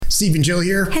Steve and Jill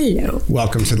here. Hello.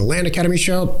 Welcome to the Land Academy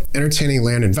Show, entertaining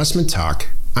land investment talk.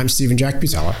 I'm Steve and Jack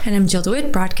Butella. And I'm Jill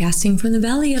DeWitt, broadcasting from the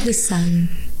Valley of the Sun.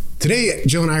 Today,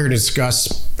 Jill and I are going to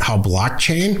discuss how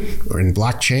blockchain, or in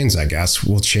blockchains, I guess,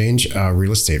 will change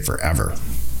real estate forever.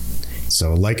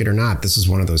 So like it or not, this is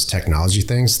one of those technology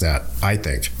things that I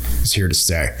think is here to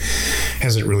stay.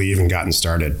 Hasn't really even gotten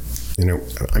started. You know,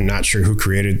 I'm not sure who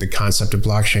created the concept of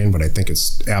blockchain, but I think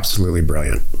it's absolutely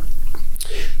brilliant.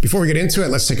 Before we get into it,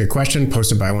 let's take a question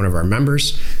posted by one of our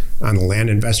members on the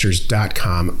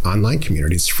landinvestors.com online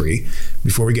community. It's free.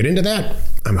 Before we get into that,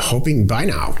 I'm hoping by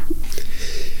now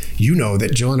you know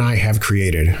that Jill and I have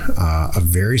created a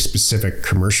very specific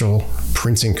commercial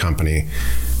printing company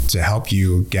to help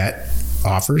you get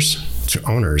offers to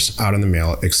owners out in the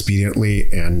mail expediently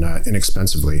and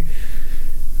inexpensively.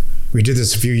 We did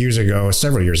this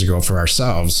several years ago for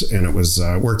ourselves, and it was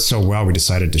worked so well we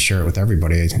decided to share it with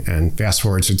everybody. And fast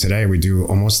forward to today, we do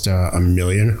almost 1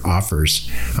 million offers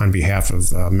on behalf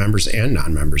of members and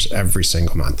non-members every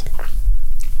single month.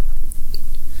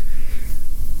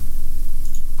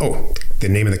 Oh, the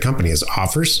name of the company is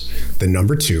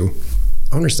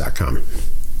offers2owners.com.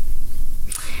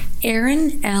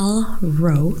 Aaron L.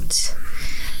 wrote,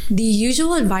 the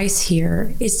usual advice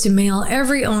here is to mail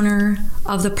every owner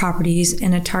of the properties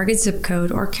in a target zip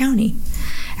code or county.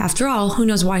 After all, who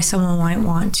knows why someone might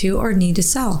want to or need to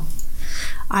sell?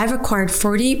 I've acquired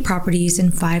 48 properties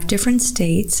in 5 different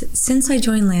states since I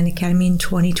joined Land Academy in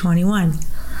 2021.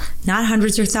 Not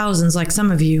hundreds or thousands like some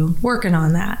of you working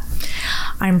on that.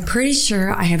 I'm pretty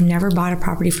sure I have never bought a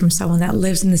property from someone that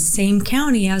lives in the same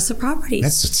county as the property.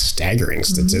 That's a staggering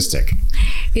statistic.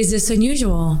 Is this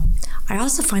unusual? I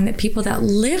also find that people that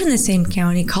live in the same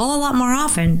county call a lot more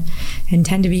often and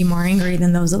tend to be more angry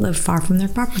than those that live far from their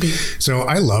property. So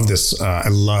I love this. I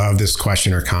love this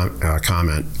question or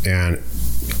comment, and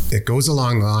it goes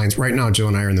along the lines. Right now, Jill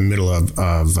and I are in the middle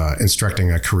of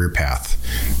instructing a career path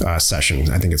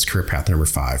session. I think it's career path number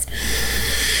 5.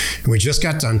 And we just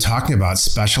got done talking about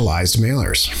specialized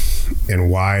mailers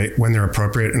and why, when they're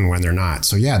appropriate and when they're not.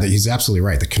 So yeah, he's absolutely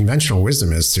right. The conventional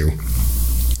wisdom is to,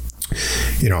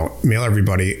 mail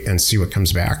everybody and see what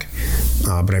comes back.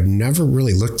 But I've never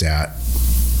really looked at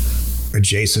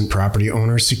adjacent property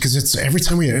owners, because it's every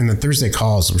time we in the Thursday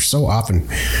calls, we're so often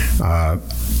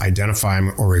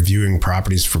identifying or reviewing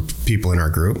properties for people in our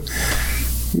group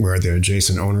where the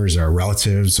adjacent owners are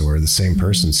relatives or the same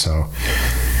person. So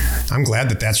I'm glad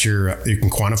that you can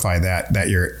quantify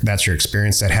that's your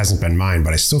experience. That hasn't been mine,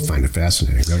 but I still find it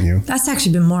fascinating, don't you? That's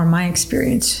actually been more my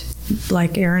experience.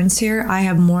 Like Aaron's here, I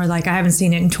have more, I haven't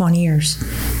seen it in 20 years.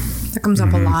 That comes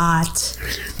up a lot.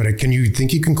 But can you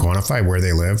think you can quantify where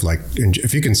they live? Like,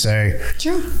 if you can say,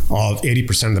 sure, all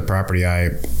 80% of the property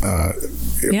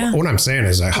what I'm saying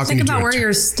is, how can you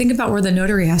think about where the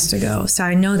notary has to go. So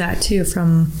I know that too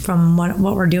from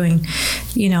what we're doing.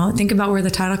 Think about where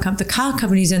the title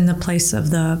company's in the place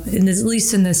of at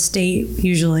least in the state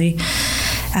usually,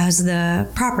 as the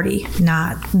property,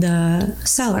 not the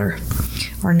seller,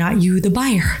 or not you, the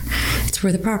buyer. It's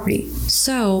where the property.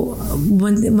 So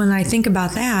when I think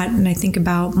about that, and I think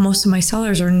about most of my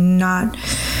sellers are not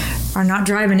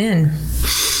driving in.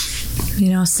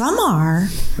 Some are.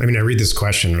 I mean, I read this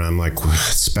question and I'm like,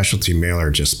 specialty mailer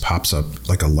just pops up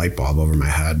like a light bulb over my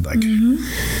head. Like,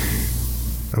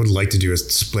 I would like to do a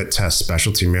split test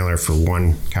specialty mailer for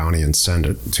one county and send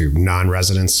it to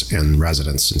non-residents and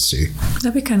residents and see.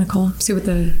 That'd be kind of cool. See what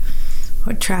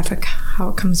traffic, how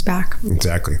it comes back.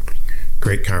 Exactly.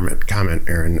 Great comment,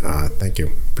 Aaron. Thank you.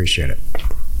 Appreciate it.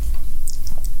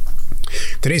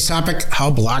 Today's topic, how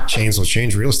blockchains will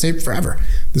change real estate forever.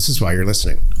 This is why you're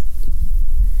listening.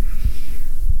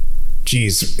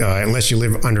 Geez, unless you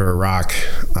live under a rock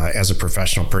as a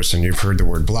professional person, you've heard the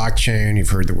word blockchain, you've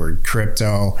heard the word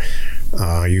crypto,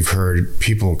 you've heard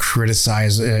people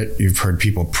criticize it, you've heard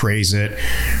people praise it,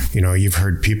 you've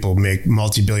heard people make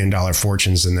multi-billion-dollar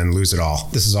fortunes and then lose it all.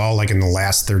 This is all like in the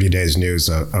last 30 days news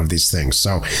of these things.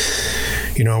 So,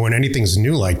 when anything's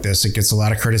new like this, it gets a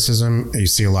lot of criticism. You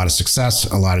see a lot of success,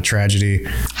 a lot of tragedy.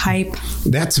 Hype.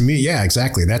 That to me, yeah,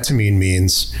 exactly. That to me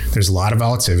means there's a lot of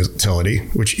volatility,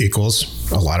 which equals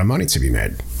a lot of money to be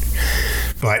made.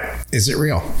 But is it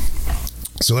real?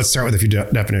 So let's start with a few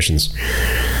definitions.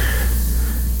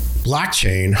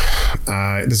 Blockchain,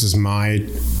 this is my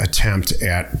attempt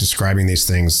at describing these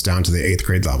things down to the 8th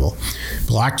grade level.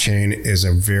 Blockchain is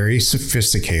a very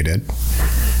sophisticated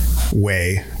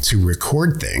way to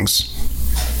record things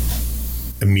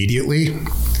immediately,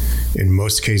 in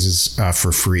most cases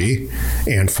for free,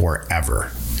 and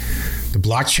forever. The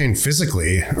blockchain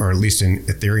physically, or at least in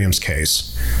Ethereum's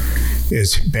case,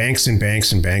 is banks and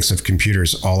banks and banks of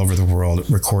computers all over the world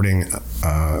recording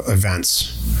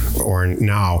events, or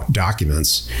now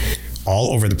documents,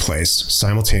 all over the place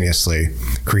simultaneously,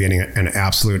 creating an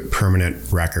absolute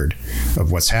permanent record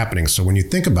of what's happening. So when you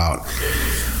think about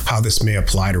how this may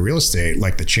apply to real estate,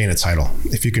 like the chain of title,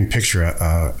 if you can picture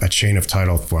a chain of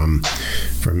title from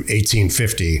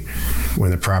 1850, when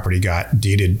the property got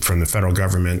deeded from the federal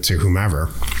government to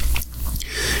whomever,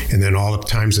 and then all the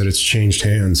times that it's changed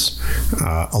hands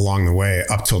along the way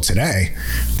up till today,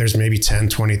 there's maybe 10,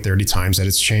 20, 30 times that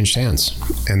it's changed hands.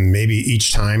 And maybe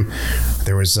each time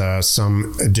there was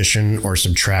some addition or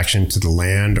subtraction to the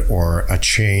land, or a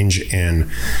change in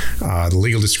the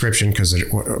legal description,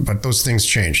 but those things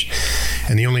changed.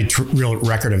 And the only real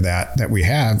record of that we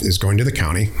have is going to the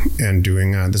county and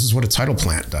doing, this is what a title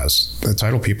plant does. The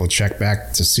title people check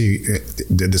back to see,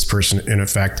 did this person in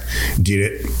effect deed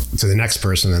it to the next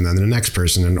person, and then the next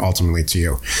person, and ultimately to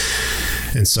you.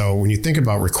 And so when you think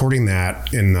about recording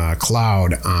that in the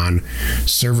cloud on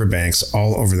server banks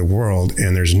all over the world,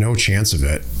 and there's no chance of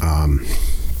it,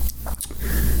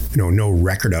 no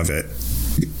record of it,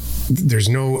 there's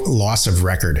no loss of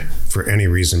record for any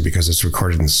reason, because it's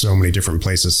recorded in so many different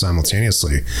places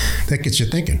simultaneously. That gets you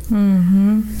thinking.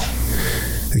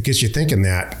 Mm-hmm. It gets you thinking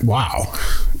that, wow,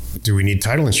 do we need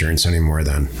title insurance anymore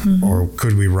then? Mm-hmm. Or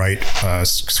could we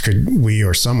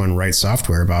or someone write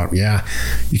software about,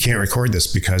 you can't record this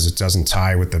because it doesn't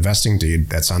tie with the vesting deed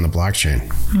that's on the blockchain.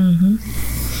 Mm-hmm.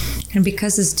 And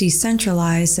because it's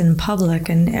decentralized and public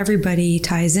and everybody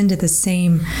ties into the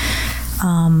same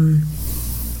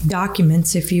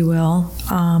documents, if you will,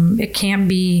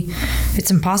 it's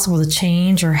impossible to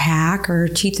change or hack or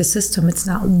cheat the system. It's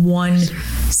not one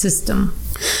system.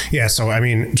 Yeah, so I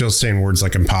mean, Jill's saying words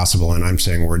like impossible, and I'm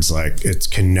saying words like it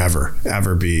can never,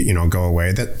 ever be, go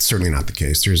away. That's certainly not the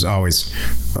case. There's always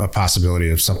a possibility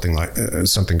of something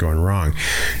going wrong.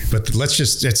 But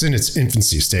it's in its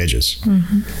infancy stages.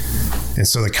 Mm-hmm. And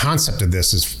so the concept of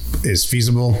this is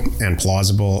feasible and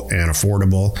plausible and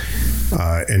affordable,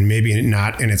 and maybe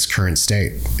not in its current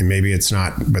state. And maybe it's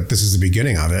not, but this is the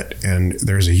beginning of it. And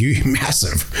there's a huge,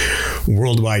 massive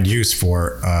worldwide use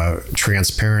for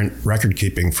transparent record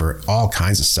keeping for all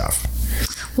kinds of stuff.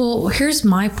 Well, here's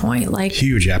my point.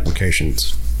 Huge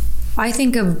applications. I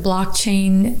think of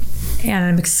blockchain, and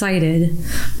I'm excited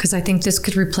because I think this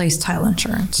could replace title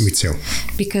insurance. Me too.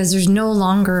 Because there's no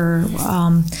longer,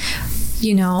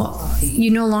 you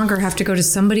no longer have to go to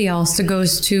somebody else that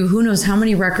goes to who knows how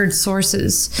many record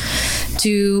sources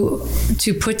to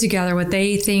put together what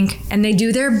they think, and they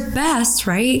do their best,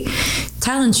 right?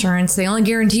 Title insurance, they only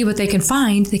guarantee what they can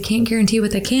find. They can't guarantee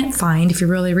what they can't find if you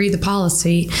really read the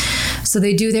policy. So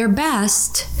they do their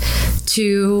best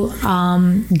to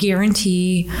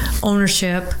guarantee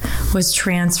ownership was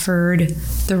transferred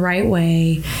the right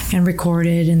way and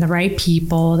recorded, and the right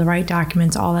people, the right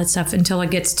documents, all that stuff, until it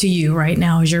gets to you right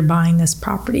now as you're buying this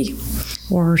property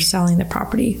or selling the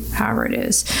property, however it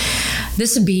is.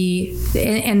 This would be,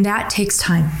 and that takes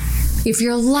time. If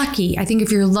you're lucky,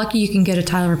 you can get a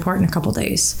title report in a couple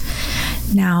days.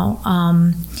 Now,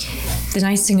 the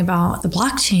nice thing about the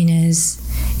blockchain is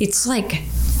it's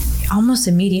almost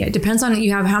immediate. It depends on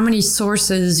you have how many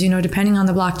sources, depending on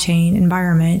the blockchain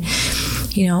environment.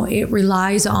 It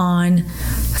relies on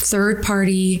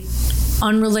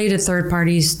unrelated third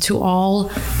parties to all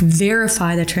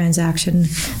verify the transaction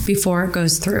before it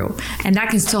goes through. And that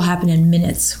can still happen in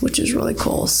minutes, which is really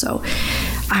cool. So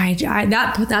that's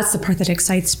the part that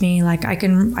excites me. I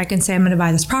can say I'm going to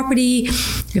buy this property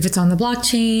if it's on the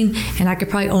blockchain, and I could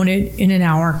probably own it in an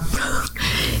hour.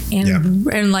 And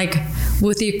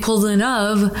with the equivalent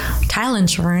of title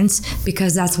insurance,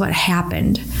 because that's what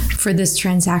happened for this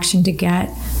transaction to get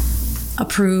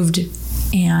approved,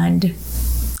 and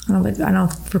I don't know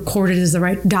if recorded is the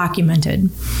right, documented.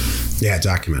 Yeah,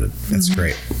 documented. That's mm-hmm.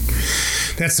 great.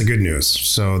 That's the good news.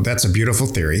 So that's a beautiful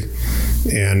theory,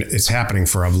 and it's happening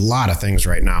for a lot of things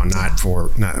right now. And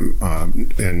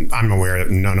I'm aware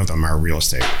that none of them are real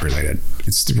estate related.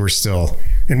 We're still.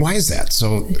 And why is that?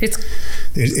 So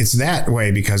it's that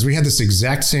way because we had this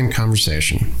exact same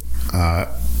conversation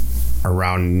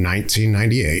around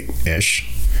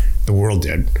 1998-ish. The world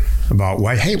did, about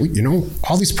why, hey,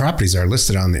 all these properties are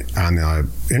listed on the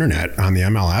internet, on the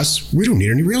MLS. We don't need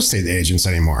any real estate agents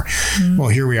anymore. Mm-hmm. Well,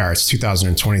 here we are. It's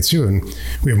 2022, and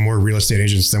we have more real estate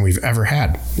agents than we've ever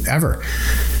had, ever.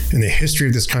 In the history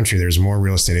of this country, there's more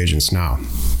real estate agents now.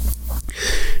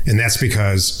 And that's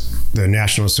because the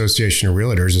National Association of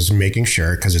Realtors is making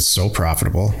sure, because it's so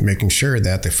profitable, making sure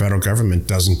that the federal government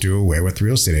doesn't do away with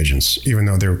real estate agents, even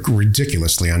though they're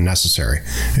ridiculously unnecessary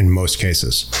in most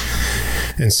cases.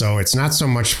 And so it's not so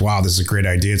much, wow, this is a great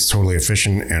idea, it's totally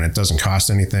efficient and it doesn't cost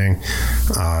anything.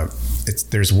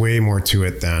 There's way more to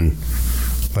it than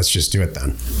let's just do it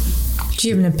then. Do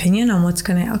you have an opinion on what's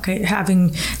going to, okay,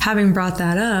 having brought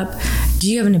that up,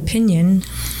 do you have an opinion,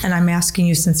 and I'm asking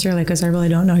you sincerely because I really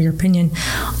don't know your opinion,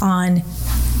 on,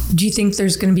 do you think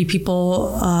there's going to be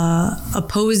people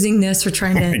opposing this or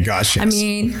trying to, oh my gosh, yes. I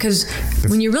mean, because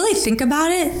when you really think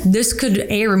about it, this could,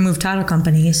 remove title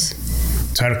companies.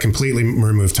 Completely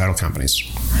remove title companies.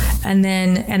 And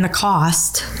the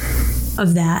cost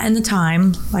of that and the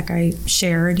time, like I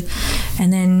shared.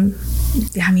 And then,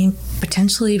 I mean,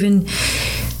 potentially even,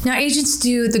 now agents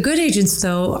do, the good agents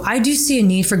though, I do see a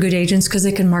need for good agents because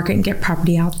they can market and get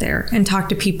property out there and talk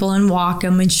to people and walk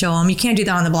them and show them. You can't do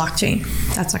that on the blockchain.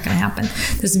 That's not going to happen.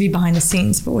 This would be behind the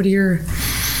scenes. But what are your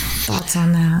thoughts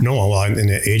on that? No, well, in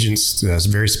the agents,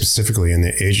 very specifically in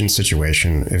the agent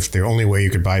situation, if the only way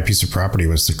you could buy a piece of property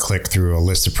was to click through a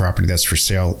list of property that's for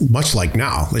sale, much like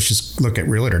now, let's just look at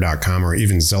Realtor.com or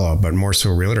even Zillow, but more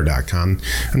so Realtor.com.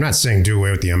 I'm not saying do away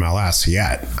with the MLS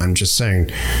yet. I'm just saying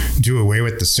do away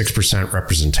with the 6%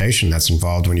 representation that's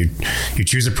involved when you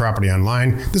choose a property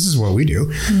online. This is what we do.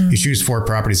 Mm-hmm. You choose 4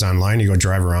 properties online, you go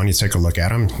drive around, you take a look at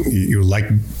them, you like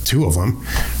 2 of them,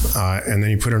 and then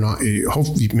you put it on,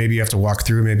 hopefully maybe you have to walk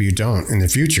through, maybe you don't. In the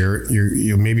future,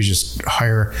 you'll maybe just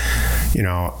hire,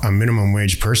 a minimum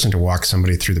wage person to walk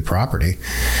somebody through the property,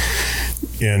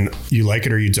 and you like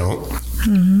it or you don't,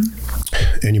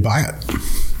 mm-hmm. and you buy it.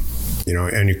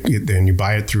 And you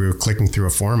buy it through clicking through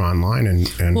a form online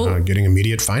and getting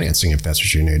immediate financing if that's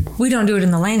what you need. We don't do it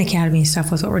in the Land Academy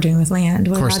stuff with what we're doing with land.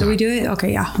 Of course How do we do it?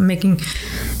 Okay, yeah.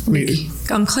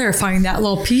 I'm clarifying that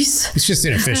little piece. It's just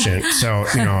inefficient. So,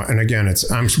 and again,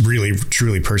 I'm really,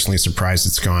 truly personally surprised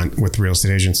it's gone with real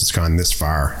estate agents. It's gone this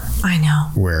far. I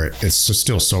know. Where it's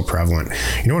still so prevalent.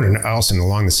 You know what else, and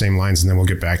along the same lines, and then we'll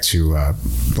get back to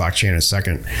blockchain in a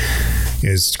second,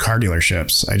 is car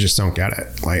dealerships. I just don't get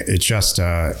it. Like, it just,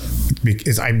 I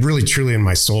really, truly in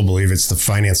my soul believe it's the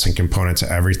financing component to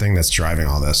everything that's driving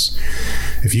all this.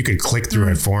 If you could click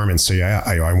through a form and say,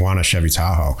 I want a Chevy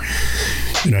Tahoe,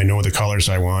 and I know the colors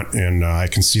I want, and I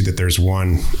can see that there's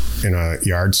one in a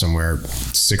yard somewhere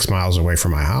 6 miles away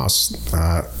from my house,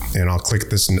 and I'll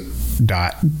click these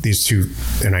 2,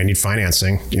 and I need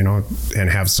financing, and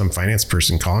have some finance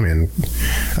person call me and,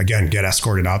 again, get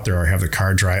escorted out there or have the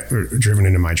car driven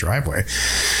into my driveway.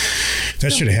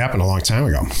 That should have happened a long time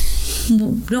ago.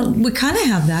 No, we kind of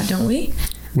have that, don't we?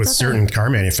 With certain car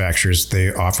manufacturers,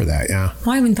 they offer that, yeah.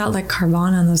 Well, I even thought like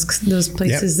Carvana and those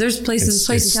places. Yep. There's places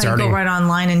that go right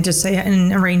online and just say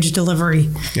and arrange delivery.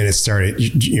 And it's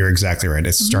started. You're exactly right.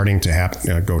 It's starting to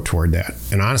happen. Go toward that.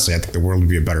 And honestly, I think the world would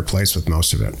be a better place with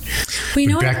most of it. Well, you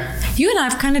know what? You and I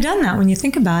have kind of done that when you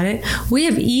think about it.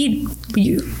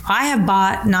 I have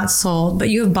bought, not sold, but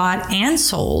you have bought and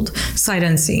sold sight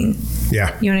unseen.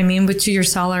 Yeah. You know what I mean? But to your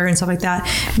seller and stuff like that,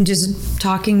 and just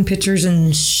talking pictures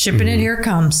and shipping it. Here it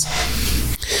comes.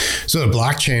 So the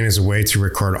blockchain is a way to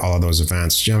record all of those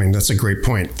events. I mean, that's a great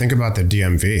point. Think about the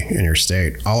DMV in your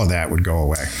state. All of that would go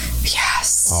away.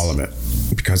 Yes. All of it.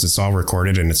 Because it's all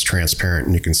recorded and it's transparent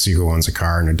and you can see who owns a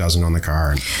car and who doesn't own the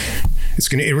car. And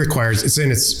it's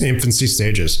in its infancy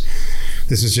stages.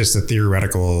 This is just a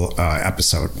theoretical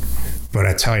episode. But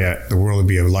I tell you, the world would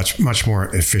be a much more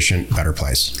efficient, better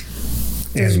place.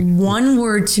 There's one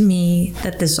word to me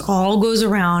that this all goes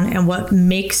around and what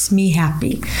makes me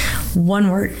happy. One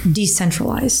word,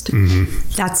 decentralized. Mm-hmm.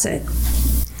 That's it.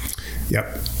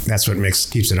 Yep. That's what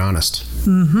keeps it honest.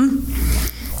 Mm-hmm.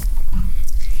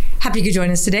 Happy you could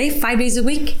join us today. 5 days a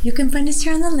week. You can find us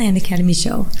here on the Land Academy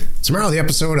Show. Tomorrow, the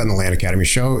episode on the Land Academy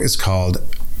Show is called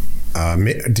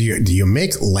do you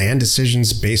make land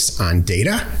decisions based on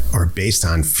data or based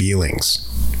on feelings?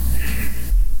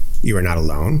 You are not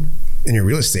alone in your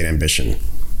real estate ambition.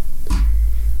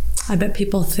 I bet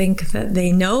people think that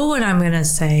they know what I'm going to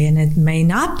say, and it may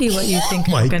not be what you think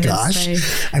I'm going to say.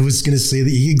 I was going to say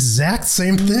the exact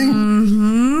same thing.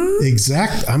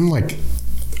 Mm-hmm. I'm like,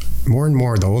 more and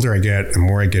more, the older I get, the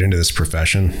more I get into this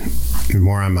profession, the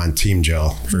more I'm on Team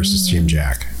Jill versus Team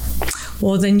Jack.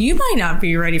 Well, then you might not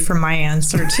be ready for my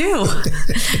answer, too.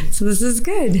 So this is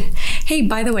good. Hey,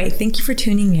 by the way, thank you for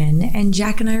tuning in. And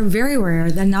Jack and I are very aware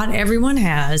that not everyone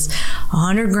has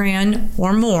 $100,000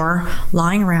 or more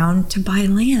lying around to buy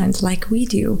land like we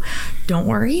do. Don't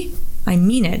worry. I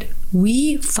mean it.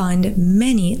 We fund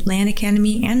many Land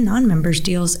Academy and non-members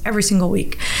deals every single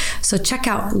week. So check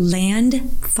out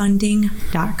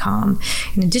landfunding.com.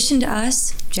 In addition to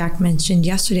us, Jack mentioned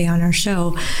yesterday on our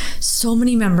show, so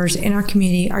many members in our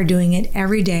community are doing it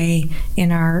every day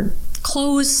in our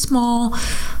closed, small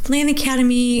Land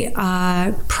Academy,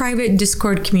 private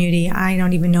Discord community. I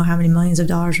don't even know how many millions of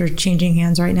dollars are changing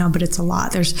hands right now, but it's a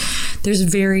lot. There's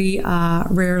very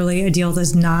rarely a deal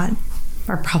does not,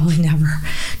 or probably never,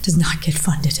 does not get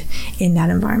funded in that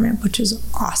environment, which is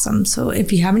awesome. So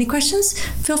if you have any questions,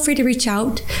 feel free to reach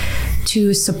out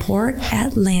to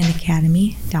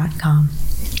support@landacademy.com.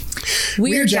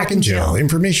 We are Jack and Jill.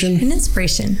 Information and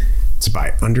inspiration to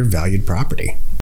buy undervalued property.